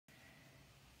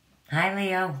Hi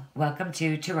Leo, welcome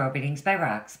to Tarot Readings by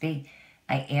Roxby.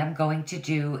 I am going to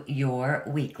do your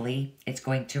weekly. It's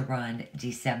going to run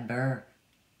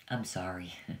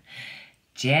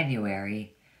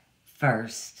January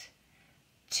 1st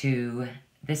to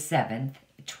the 7th,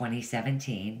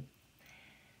 2017.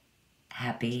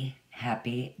 Happy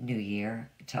New Year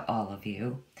to all of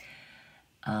you.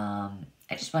 I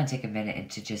just want to take a minute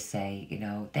and to just say,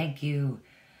 thank you,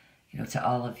 to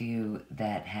all of you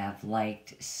that have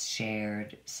liked,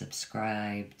 shared,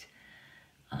 subscribed,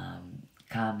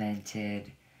 commented,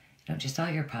 just all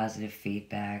your positive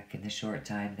feedback in the short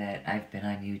time that I've been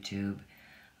on YouTube.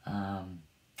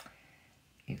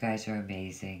 You guys are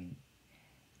amazing.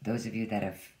 Those of you that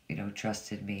have,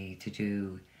 trusted me to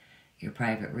do your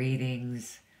private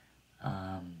readings,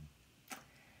 I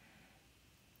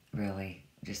really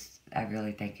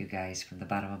thank you guys from the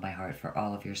bottom of my heart for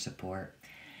all of your support.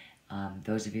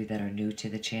 Those of you that are new to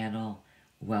the channel,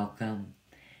 welcome.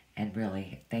 And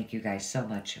really, thank you guys so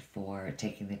much for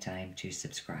taking the time to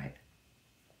subscribe.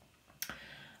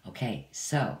 Okay,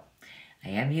 so I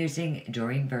am using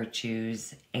Doreen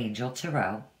Virtue's Angel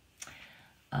Tarot.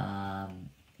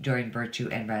 Doreen Virtue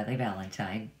and Bradley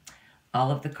Valentine.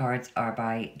 All of the cards are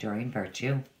by Doreen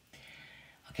Virtue.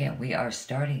 Okay, we are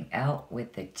starting out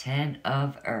with the Ten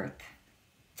of Earth.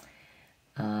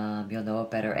 You'll know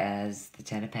it better as the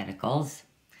Ten of Pentacles.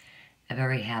 A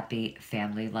very happy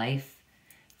family life,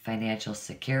 financial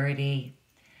security,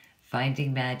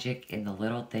 finding magic in the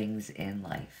little things in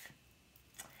life.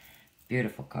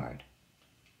 Beautiful card.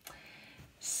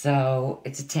 So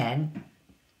it's a 10.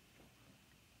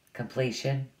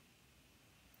 Completion.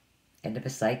 End of a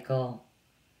cycle.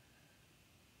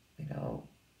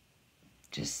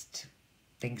 Just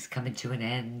things coming to an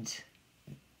end.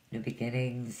 New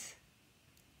beginnings.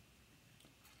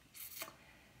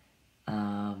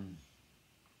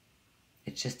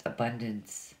 It's just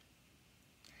abundance.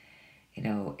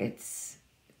 It's,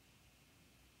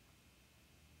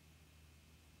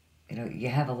 you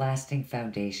have a lasting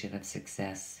foundation of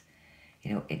success,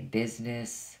 in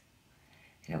business,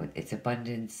 it's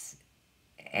abundance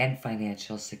and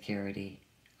financial security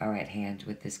are at hand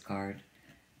with this card.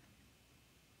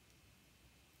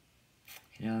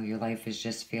 Your life is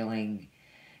just feeling,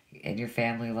 and your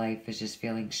family life is just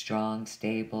feeling strong,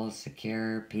 stable,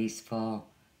 secure, peaceful.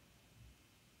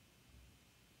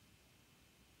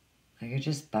 You're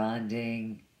just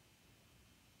bonding.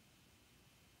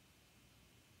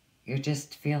 You're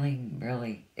just feeling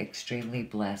really extremely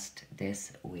blessed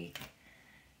this week.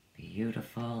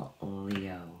 Beautiful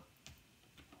Leo.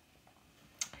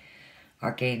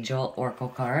 Archangel Oracle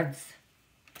cards.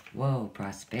 Whoa,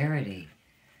 prosperity.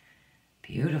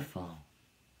 Beautiful.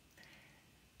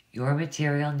 Your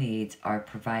material needs are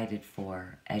provided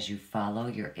for as you follow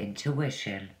your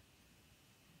intuition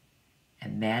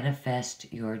and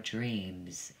manifest your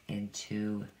dreams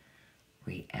into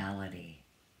reality.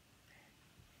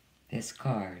 This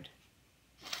card,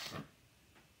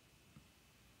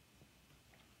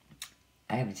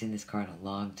 I haven't seen this card in a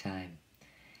long time.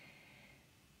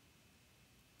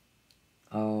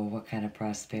 Oh, what kind of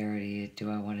prosperity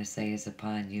do I want to say is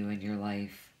upon you in your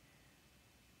life?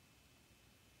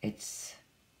 It's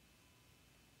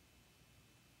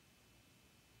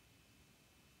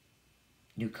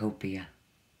Newcopia.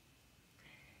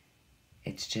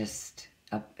 It's just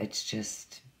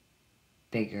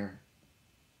bigger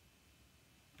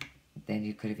than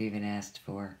you could have even asked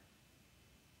for.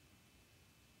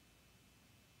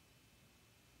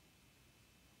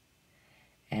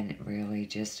 And really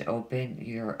just open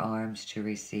your arms to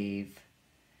receive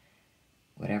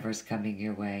whatever's coming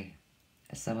your way.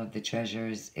 Some of the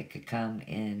treasures, it could come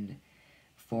in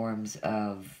forms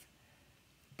of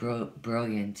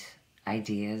brilliant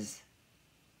ideas,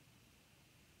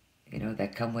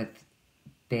 that come with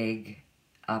big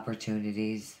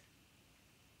opportunities.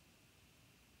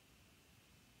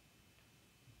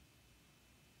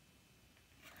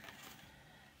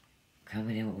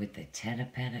 Coming in with the Ten of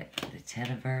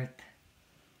Earth.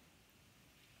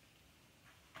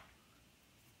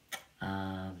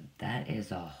 That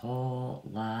is a whole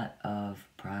lot of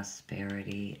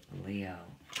prosperity, Leo.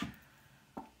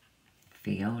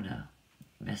 Fiona,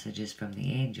 messages from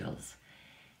the angels.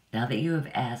 Now that you have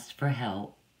asked for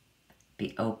help,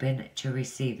 be open to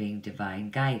receiving divine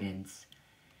guidance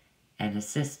and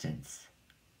assistance.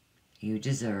 You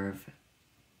deserve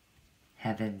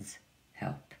heaven's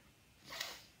help.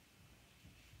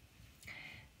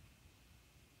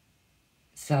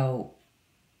 So,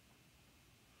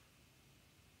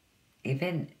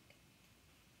 even,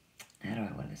 how do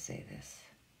I want to say this?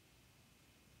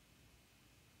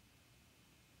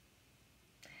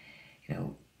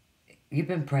 you've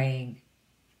been praying,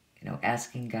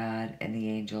 asking God and the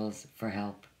angels for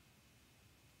help.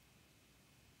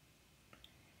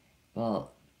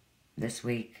 Well, this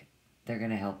week, they're going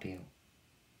to help you.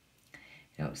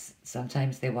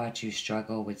 Sometimes they watch you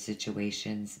struggle with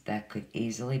situations that could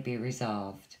easily be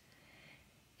resolved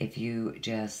if you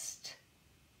just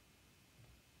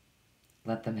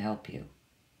let them help you.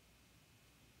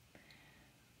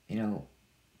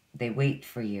 They wait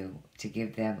for you to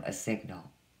give them a signal,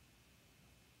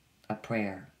 a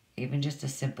prayer, even just a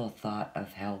simple thought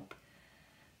of help,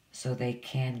 so they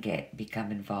can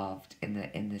become involved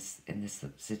in this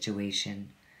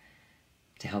situation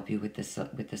to help you with the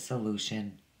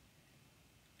solution.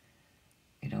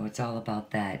 It's all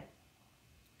about that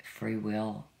free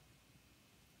will.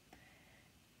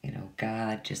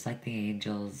 God, just like the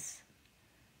angels,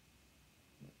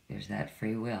 there's that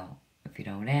free will. If you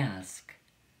don't ask,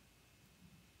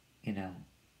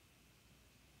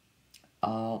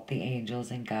 all the angels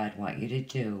and God want you to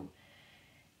do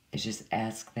is just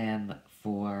ask them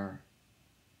for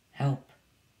help.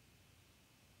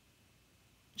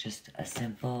 Just a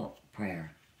simple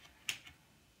prayer.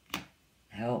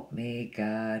 Help me,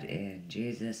 God, in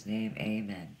Jesus' name,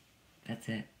 amen. That's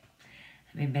it.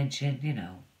 Mention,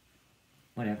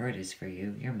 whatever it is for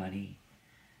you, your money,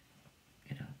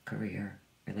 career,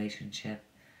 relationship.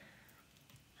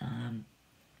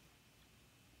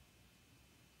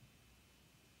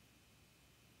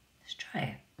 Just try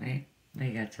it, right? What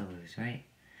you got to lose, right?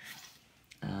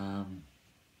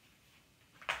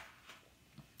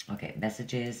 Okay,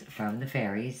 messages from the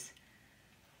fairies.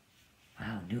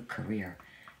 Wow, new career.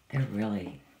 They're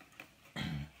really, a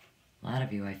lot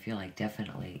of you, I feel like,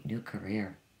 definitely new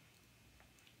career.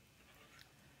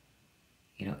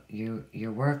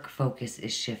 Your work focus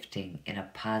is shifting in a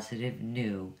positive,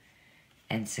 new,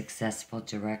 and successful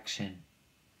direction.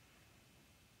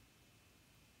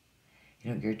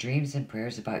 Your dreams and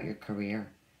prayers about your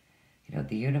career.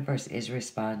 The universe is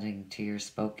responding to your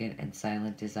spoken and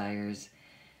silent desires,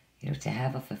 to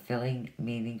have a fulfilling,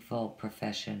 meaningful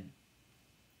profession.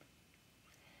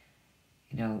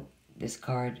 This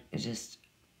card is just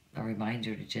a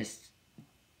reminder to just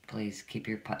please keep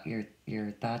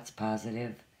your thoughts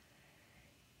positive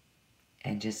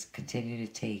and just continue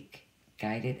to take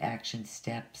guided action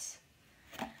steps.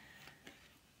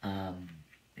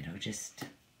 Just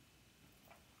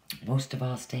most of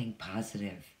all, staying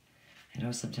positive. I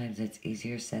know sometimes it's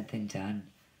easier said than done,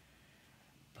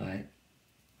 but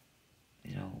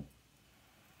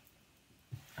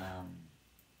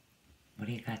what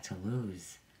do you got to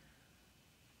lose?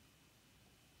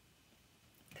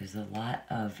 There's a lot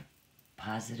of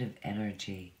positive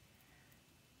energy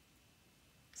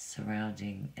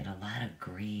surrounding and a lot of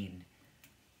green.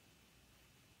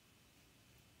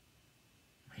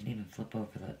 I didn't even flip over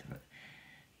the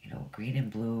green and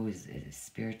blue is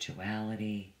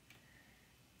spirituality.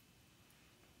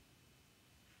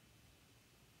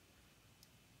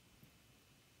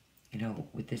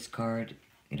 With this card,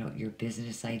 your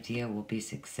business idea will be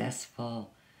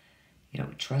successful.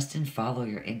 Trust and follow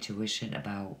your intuition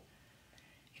about,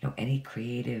 any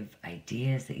creative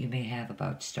ideas that you may have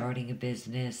about starting a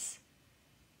business.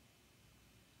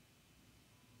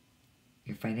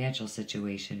 Your financial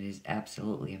situation is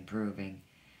absolutely improving.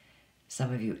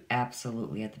 Some of you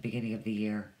absolutely at the beginning of the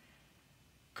year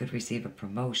could receive a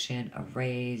promotion, a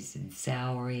raise in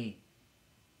salary.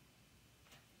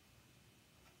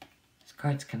 These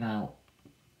cards come out.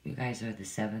 You guys are the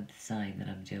 7th sign that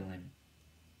I'm doing.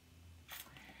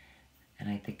 And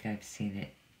I think I've seen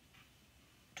it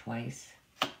twice.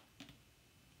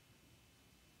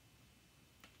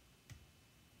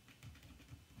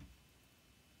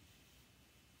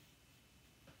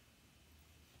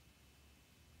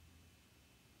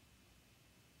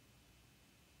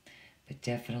 But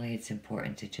definitely it's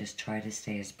important to just try to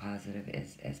stay as positive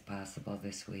as possible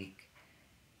this week.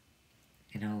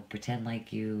 Pretend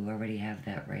like you already have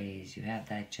that raise, you have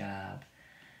that job.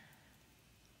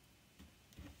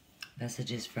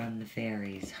 Messages from the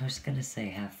fairies. I was going to say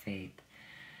have faith.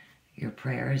 Your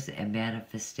prayers and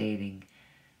manifesting.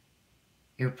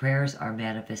 Your prayers are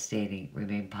manifesting.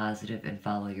 Remain positive and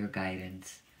follow your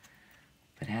guidance.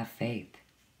 But have faith.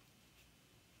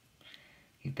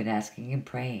 You've been asking and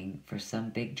praying for some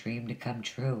big dream to come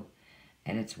true,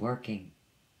 and it's working.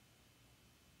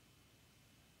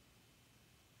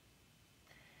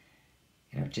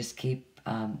 Just keep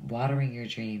watering your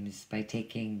dreams by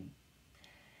taking,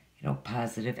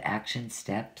 positive action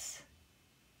steps.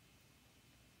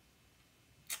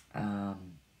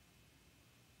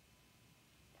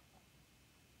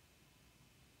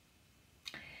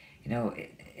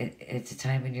 It's a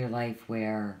time in your life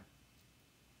where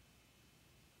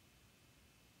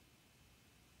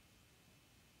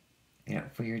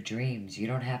for your dreams. You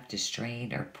don't have to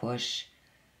strain or push,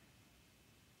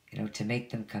 to make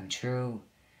them come true.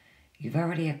 You've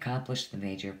already accomplished the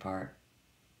major part.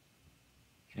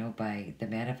 By the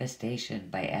manifestation,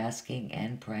 by asking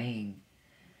and praying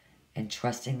and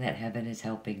trusting that heaven is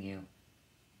helping you.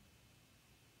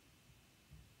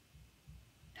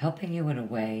 Helping you in a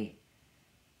way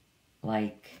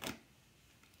like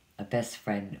a best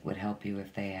friend would help you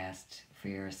if they asked for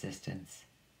your assistance.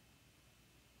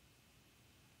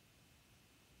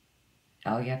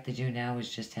 All you have to do now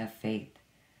is just have faith.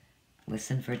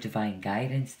 Listen for divine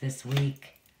guidance this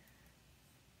week.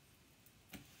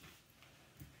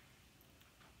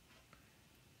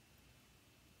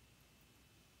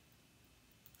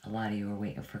 A lot of you are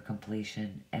waiting for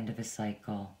completion, end of a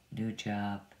cycle, new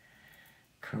job,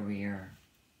 career,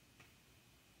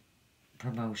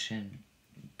 promotion,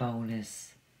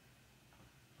 bonus,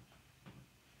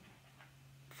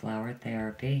 flower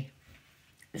therapy.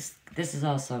 This is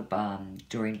also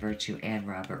Doreen Virtue and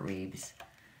Robert Reeves.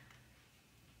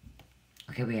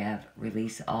 Okay, we have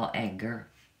release all anger.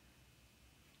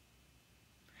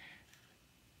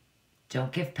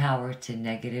 Don't give power to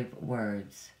negative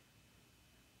words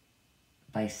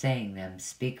by saying them.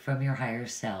 Speak from your higher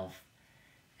self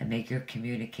and make your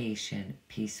communication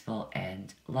peaceful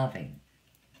and loving.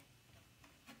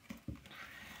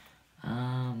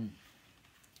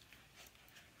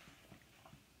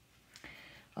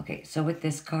 Okay, so with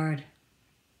this card,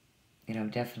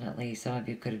 definitely some of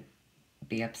you could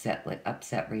be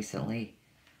upset recently.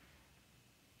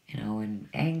 And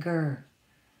anger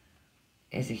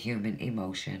is a human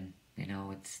emotion.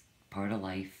 It's part of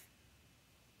life.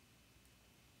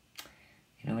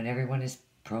 And everyone is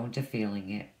prone to feeling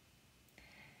it.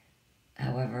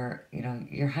 However,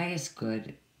 your highest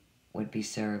good would be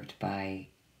served by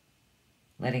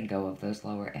letting go of those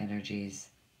lower energies.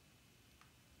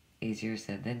 Easier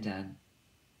said than done,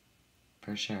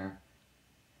 for sure.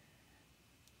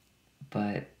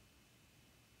 But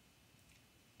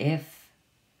if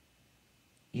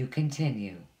you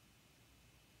continue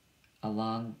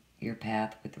along your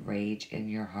path with rage in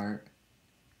your heart,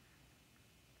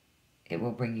 it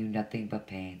will bring you nothing but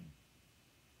pain.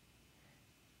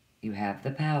 You have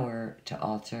the power to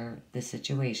alter the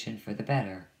situation for the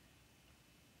better.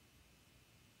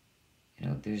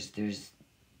 There's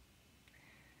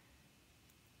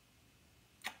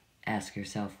ask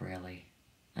yourself, really.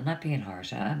 I'm not being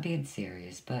harsh, I'm being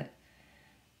serious, but,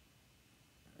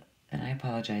 and I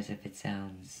apologize if it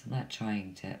sounds, I'm not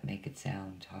trying to make it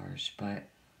sound harsh, but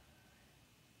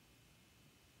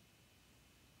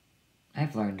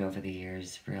I've learned over the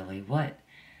years, really, what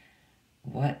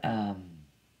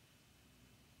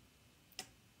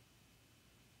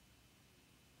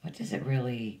does it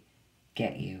really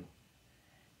get you,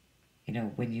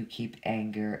 when you keep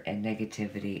anger and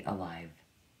negativity alive?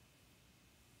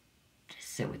 Just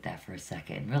sit with that for a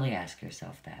second and really ask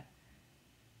yourself that.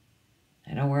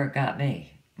 I know where it got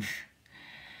me.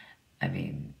 I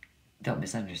mean, don't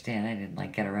misunderstand. I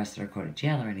didn't get arrested or go to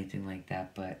jail or anything like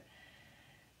that, but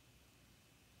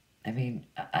I mean,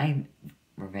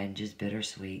 revenge is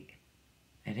bittersweet.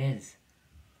 It is.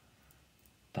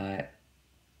 But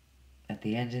at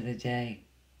the end of the day,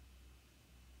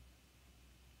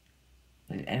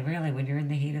 and really when you're in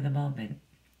the heat of the moment,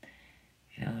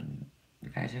 you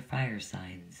guys are fire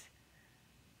signs.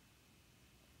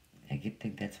 I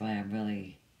think that's why I'm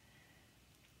really...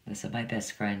 Listen, my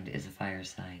best friend is a fire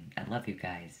sign. I love you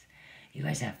guys. You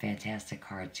guys have fantastic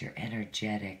hearts. You're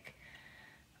energetic.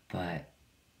 But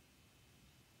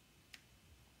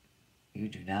you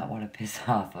do not want to piss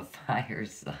off a fire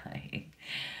sign.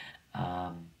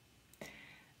 No,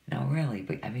 really.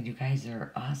 But, I mean, you guys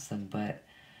are awesome. But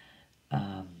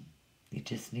you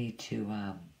just need to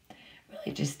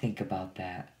really just think about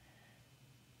that.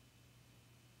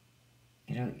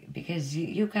 Because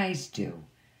you guys do.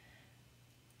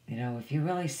 If you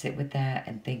really sit with that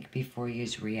and think before you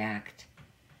react,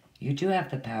 you do have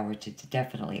the power to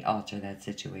definitely alter that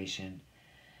situation,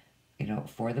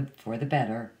 for the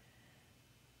better.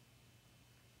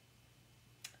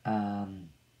 And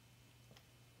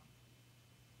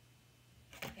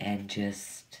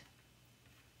just,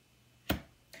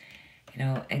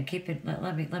 and keep it,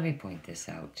 let me point this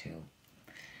out too.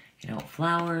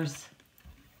 Flowers,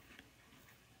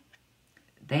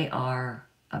 they are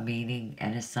a meaning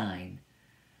and a sign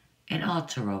in all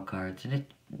tarot cards, and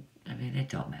it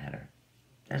don't matter.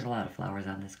 There's a lot of flowers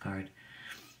on this card.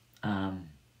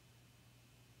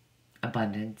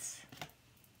 Abundance.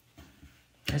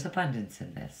 There's abundance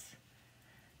in this.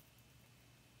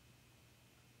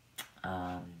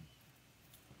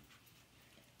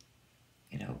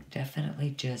 definitely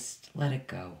just let it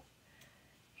go.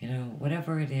 You know,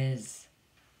 whatever it is,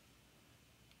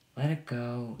 let it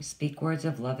go. Speak words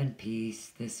of love and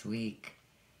peace this week.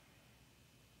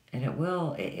 And it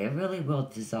really will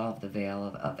dissolve the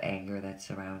veil of anger that's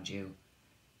around you.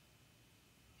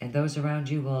 And those around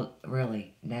you will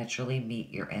really naturally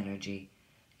meet your energy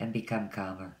and become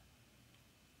calmer.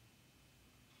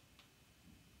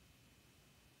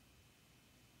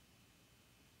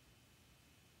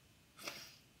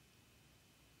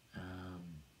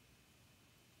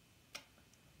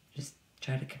 Just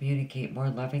try to communicate more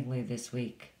lovingly this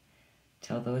week.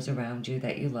 Tell those around you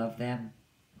that you love them.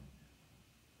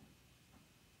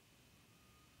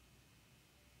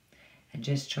 And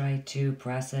just try to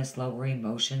process lower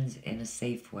emotions in a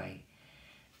safe way.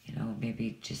 You know,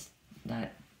 maybe just not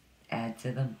add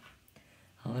to them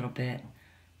a little bit.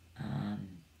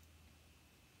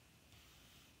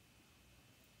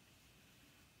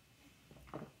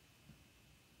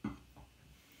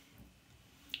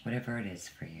 Whatever it is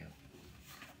for you.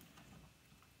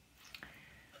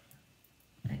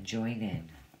 And join in.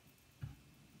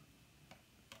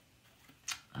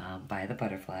 By the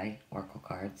butterfly oracle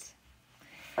cards.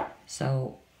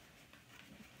 So,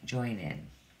 join in.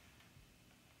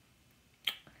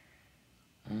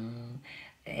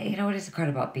 You know, it is a card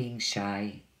about being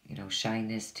shy. You know,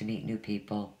 shyness to meet new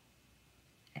people.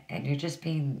 And you're just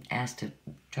being asked to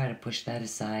try to push that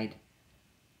aside.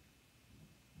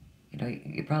 You know,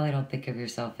 you probably don't think of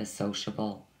yourself as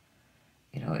sociable.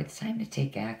 You know, it's time to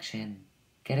take action.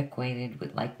 Get acquainted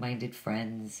with like-minded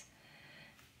friends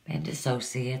and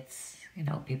associates. You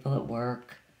know, people at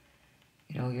work.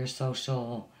 You know, your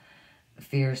social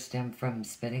fears stem from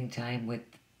spending time with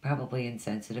probably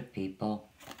insensitive people.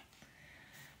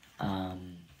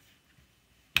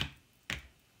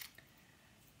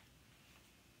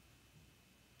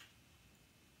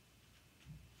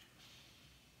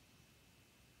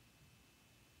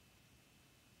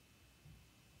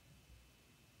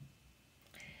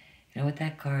 You know, with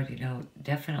that card, you know,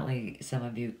 definitely some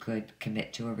of you could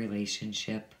commit to a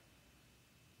relationship.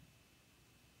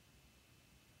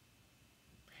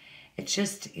 It's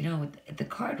just, you know, the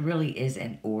card really is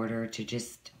an order to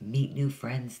just meet new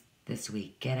friends this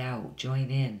week. Get out, join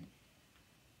in.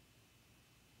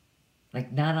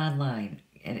 Like, not online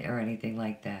or anything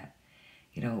like that.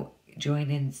 You know,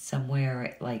 join in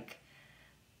somewhere like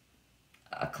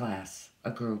a class,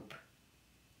 a group,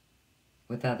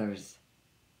 with others.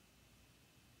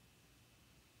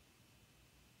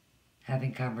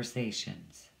 Having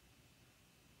conversations.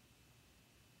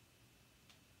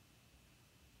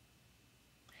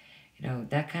 You know,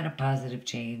 that kind of positive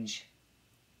change,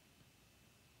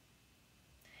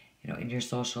 you know, in your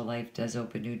social life does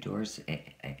open new doors,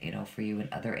 you know, for you in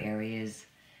other areas.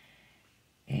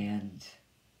 And,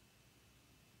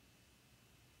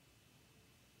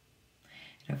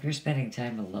 you know, if you're spending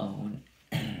time alone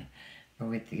or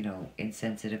with, you know,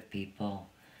 insensitive people,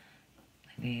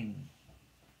 I mean,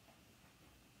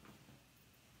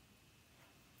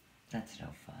 that's no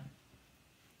fun.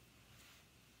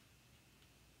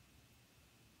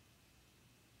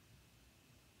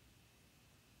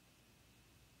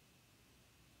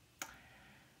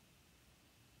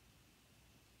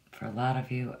 For a lot of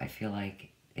you, I feel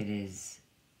like it is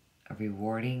a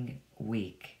rewarding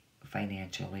week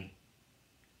financially.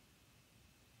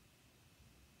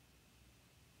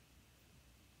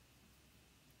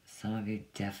 Some of you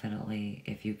definitely,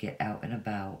 if you get out and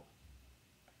about,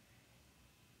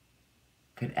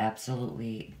 could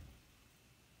absolutely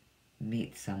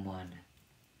meet someone,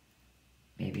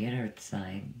 maybe an earth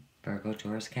sign, Virgo,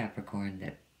 Taurus, Capricorn,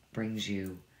 that brings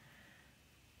you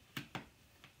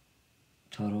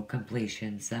total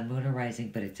completion, sun, moon, or rising,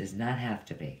 but it does not have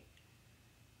to be.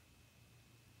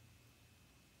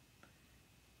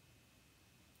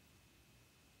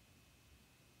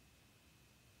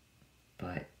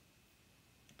 But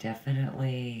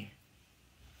definitely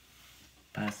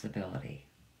possibility.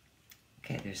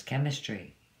 Okay, there's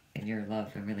chemistry in your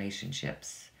love and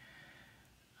relationships.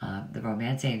 The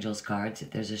Romance Angels cards,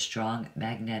 there's a strong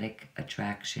magnetic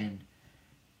attraction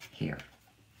here.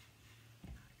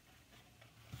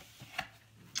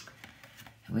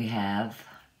 We have,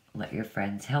 let your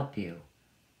friends help you.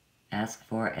 Ask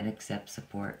for and accept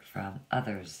support from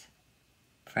others.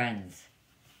 Friends.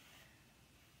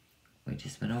 We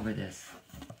just went over this.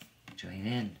 Join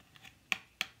in.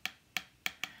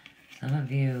 Some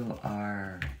of you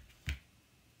are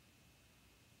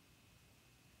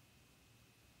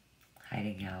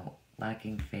hiding out,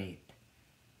 lacking faith,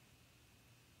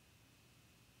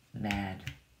 mad.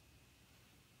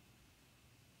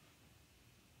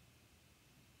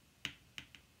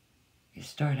 you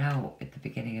start out at the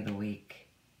beginning of the week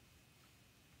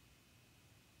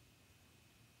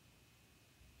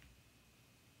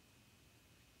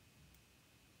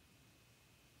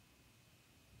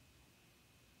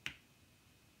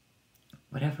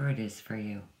whatever it is for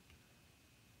you.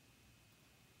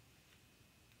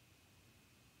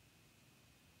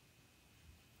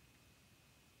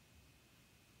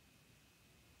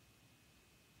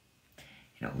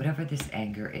 You know, whatever this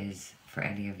anger is for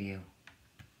any of you.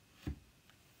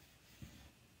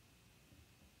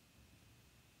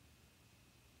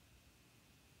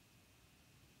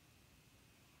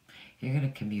 You're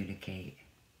going to communicate.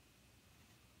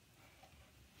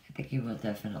 I think you will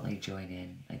definitely join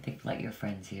in. I think Let Your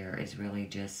Friends here is really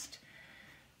just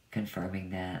confirming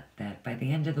that by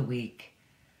the end of the week,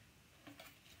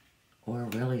 or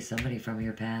really somebody from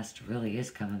your past really is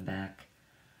coming back,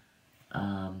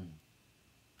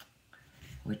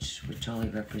 which would totally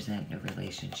represent new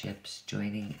relationships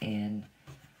joining in.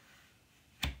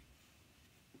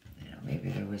 You know, maybe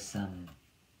there was some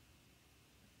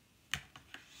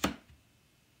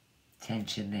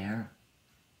tension there.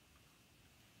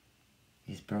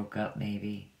 You just broke up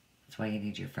maybe. That's why you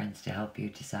need your friends to help you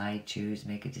decide, choose,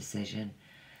 make a decision.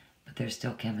 But there's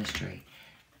still chemistry.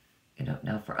 You know,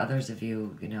 now for others of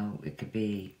you, you know, it could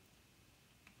be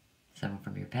someone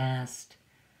from your past,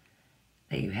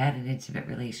 that you had an intimate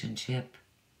relationship.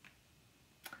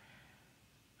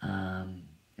 And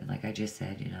like I just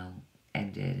said, you know,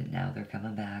 ended and now they're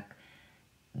coming back.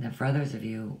 And then for others of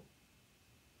you,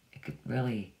 it could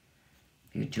really,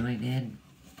 if you join in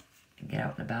and get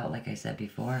out and about, like I said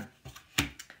before,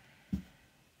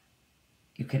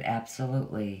 you could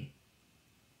absolutely,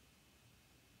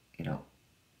 you know,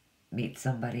 meet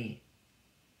somebody.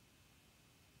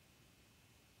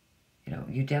 You know,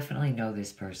 you definitely know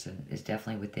this person is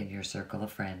definitely within your circle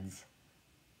of friends.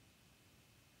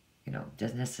 You know,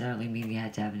 doesn't necessarily mean you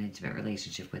had to have an intimate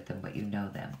relationship with them, but you know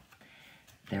them.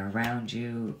 They're around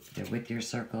you. They're with your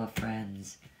circle of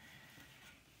friends.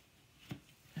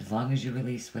 As long as you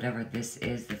release whatever this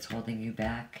is that's holding you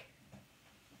back,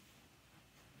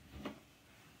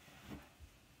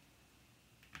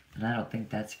 and I don't think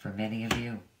that's for many of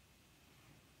you.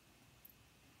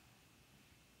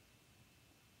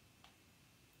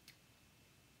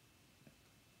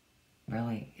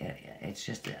 Really, it's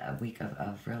just a week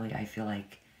of really, I feel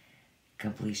like,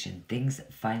 completion. Things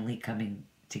finally coming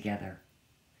together.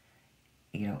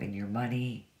 You know, in your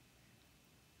money.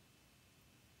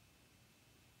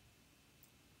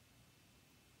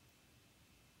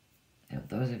 You know,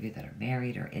 those of you that are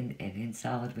married or in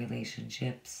solid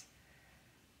relationships.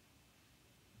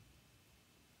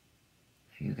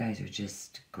 You guys are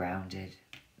just grounded,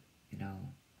 you know,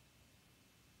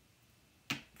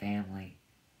 family,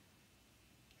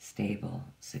 stable,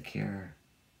 secure.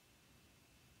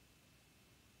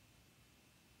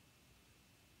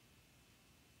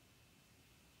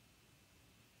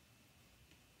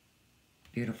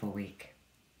 Beautiful week.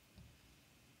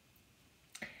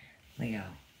 Leo,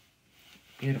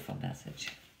 beautiful message.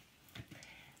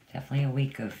 Definitely a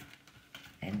week of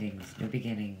endings, new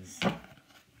beginnings.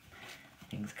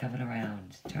 Things coming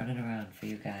around, turning around for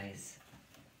you guys.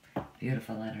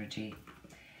 Beautiful energy.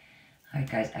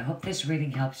 Alright guys, I hope this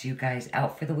reading helps you guys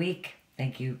out for the week.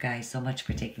 Thank you guys so much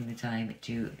for taking the time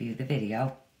to view the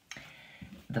video.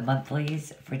 The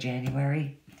monthlies for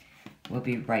January will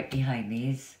be right behind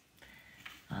these.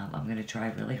 I'm going to try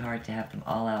really hard to have them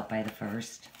all out by the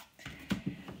 1st.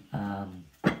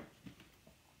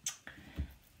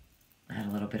 I had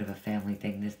a little bit of a family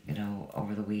thing this, you know,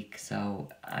 over the week, so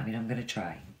I mean, I'm gonna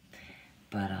try,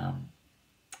 but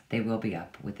they will be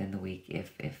up within the week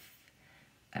if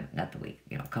not the week,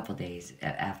 you know, a couple days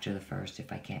after the 1st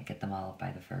if I can't get them all up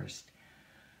by the 1st.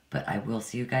 But I will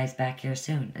see you guys back here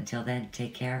soon. Until then,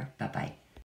 take care. Bye bye.